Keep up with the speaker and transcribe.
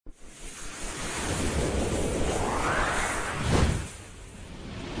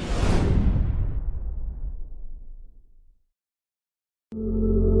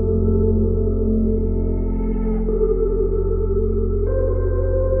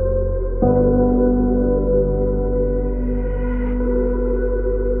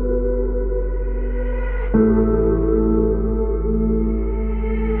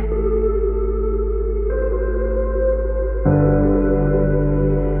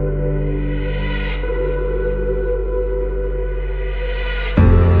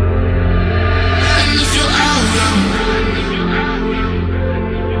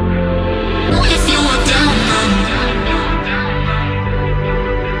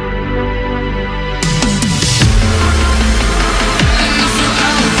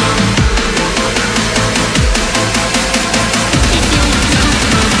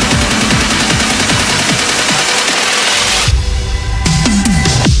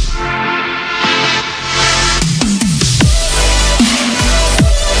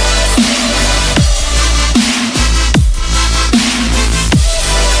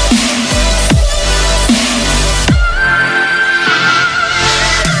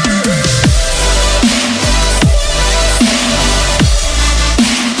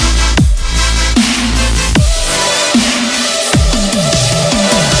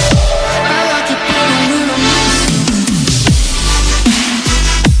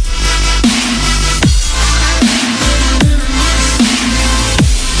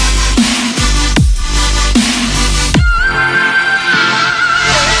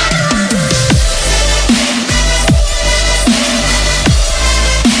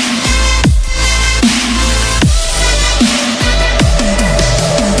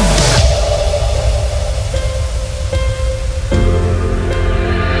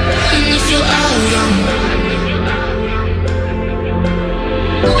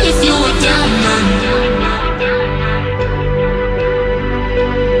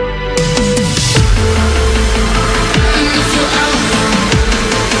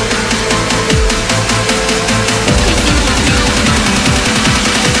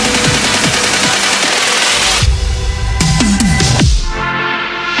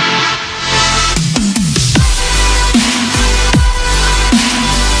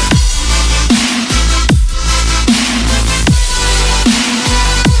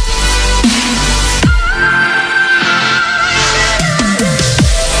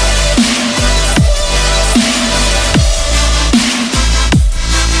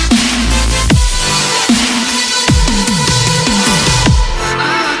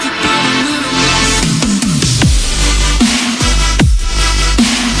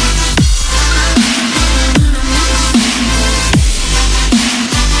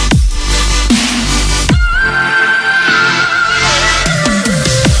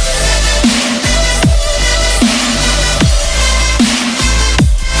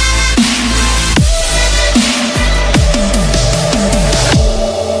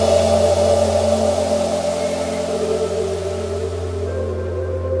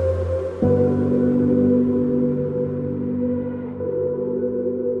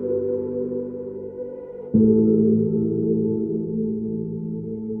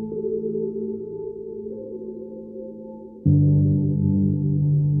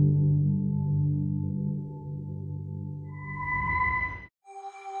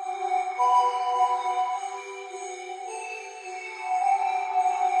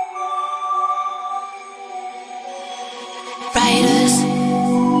Writers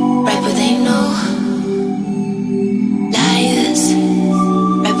write what they know.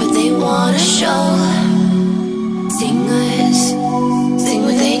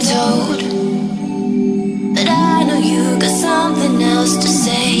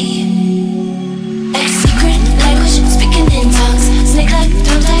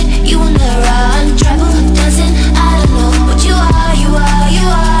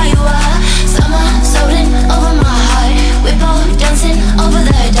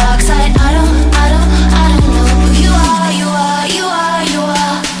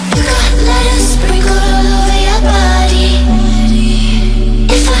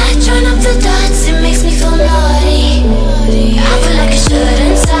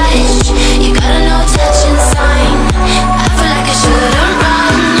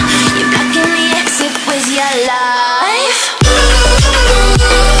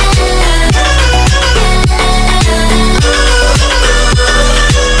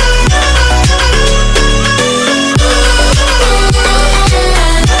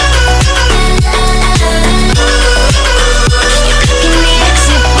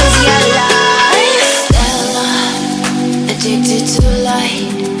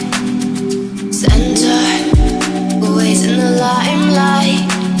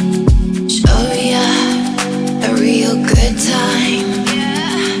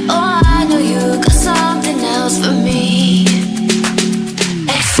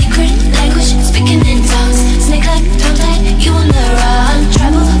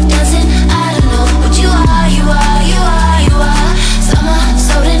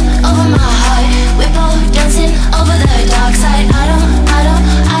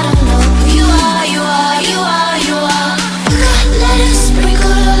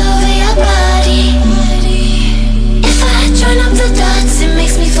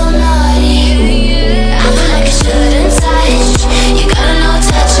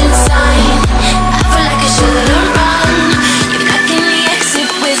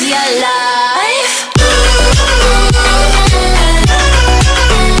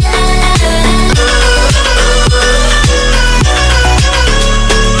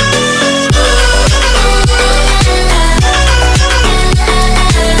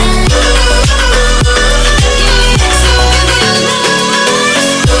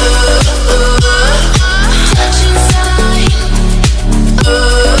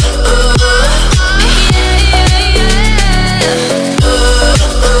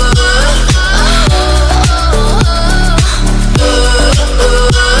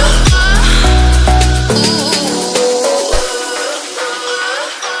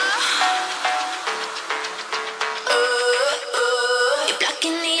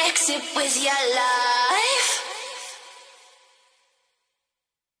 with your life.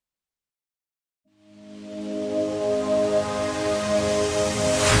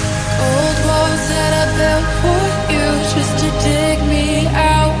 Old walls that I built for you, just to dig me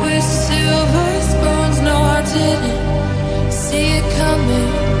out with silver spoons. No, I didn't see it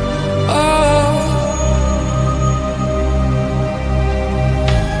coming. Oh,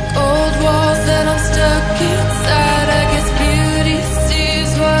 old walls that I'm stuck inside. I guess beauty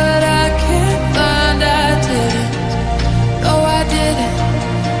sees what I can't find. I didn't, no, I didn't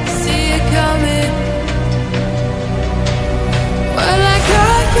see it coming. Well, I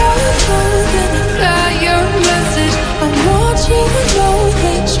got your phone and I got your message. I want you to know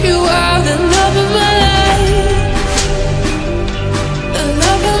that you are the love of my life, the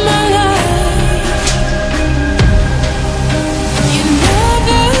love of my life. You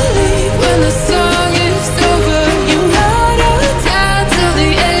never leave when the song is over. You ride or die till the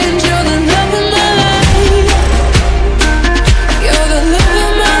end. You're the love of my life. You're the love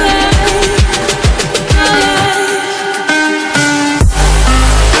of my life, my life.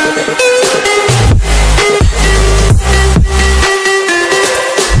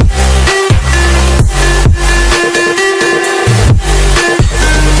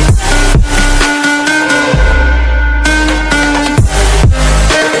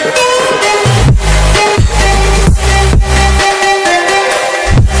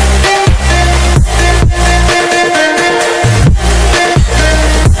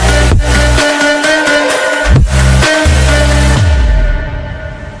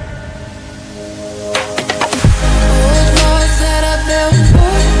 Old walls that I built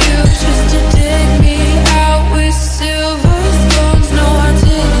for you, just to dig me out with silver spoons. No, I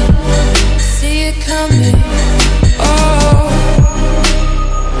didn't see it coming. Oh,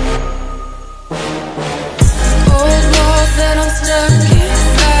 old walls that I'm stuck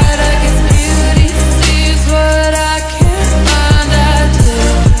inside. I guess beauty sees what I can't find. I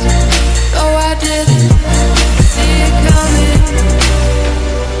didn't, no, I didn't see it coming.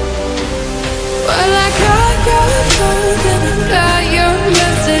 Well, I got your phone and I got your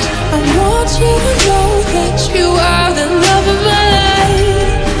message. I want you to know that you are the love of my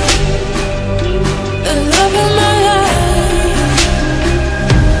life, the love of my life.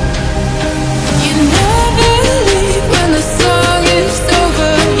 You never leave when the song is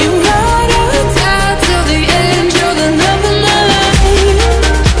over. You ride or die till the end. You're the love of my life.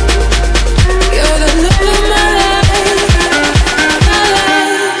 You're the love of my life, my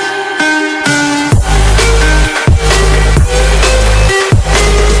life.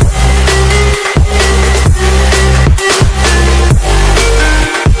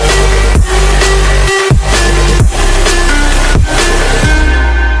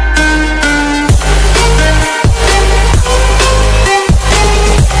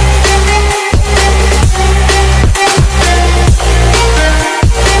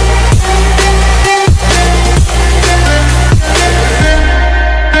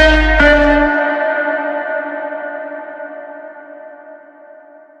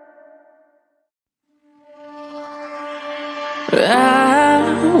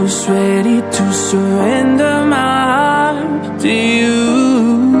 I was ready to surrender my heart to you,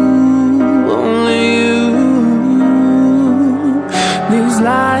 only you. These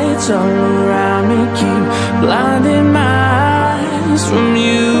lights all around me keep blinding my eyes from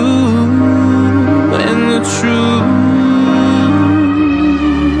you and the truth.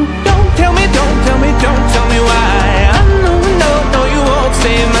 Don't tell me, don't tell me, don't tell me why. I know, no, no, you won't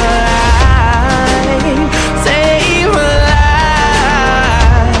save my life, save my life.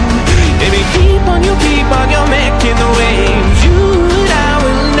 Baby, keep on, you're making the waves. You and I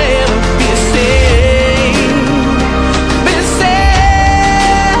will never be saved, be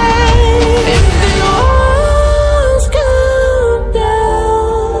saved.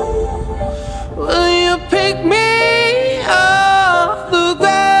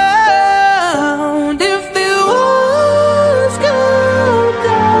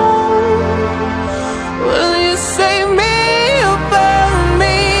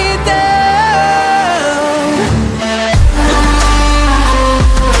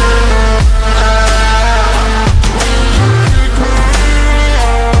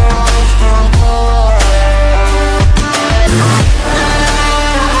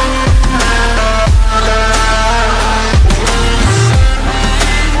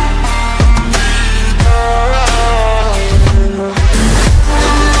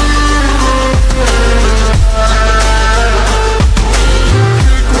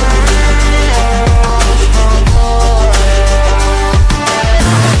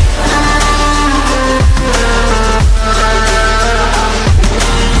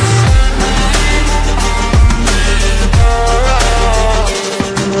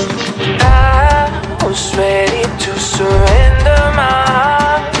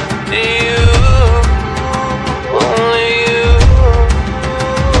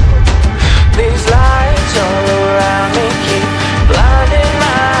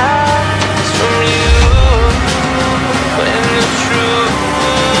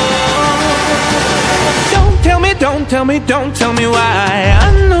 don't tell me why. I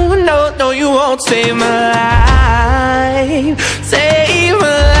know, no, you won't save my life. Save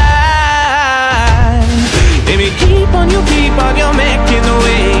my life. Baby, keep on your making the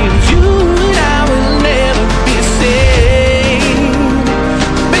waves. You and I will never be saved.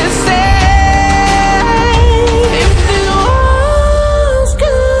 Be saved. If the walls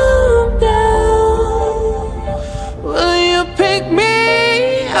come down, will you pick me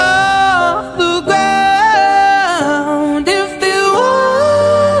off the ground? If the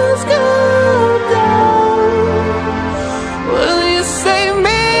walls come down, will you save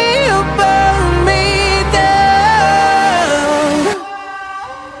me or burn me down?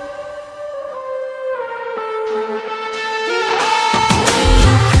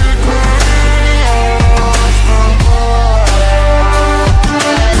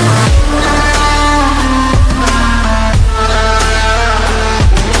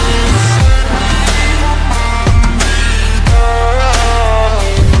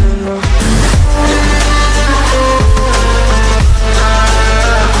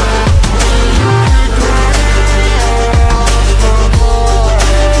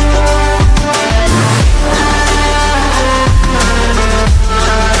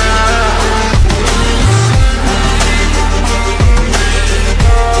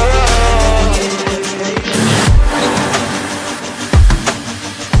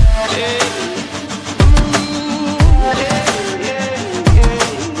 Yeah.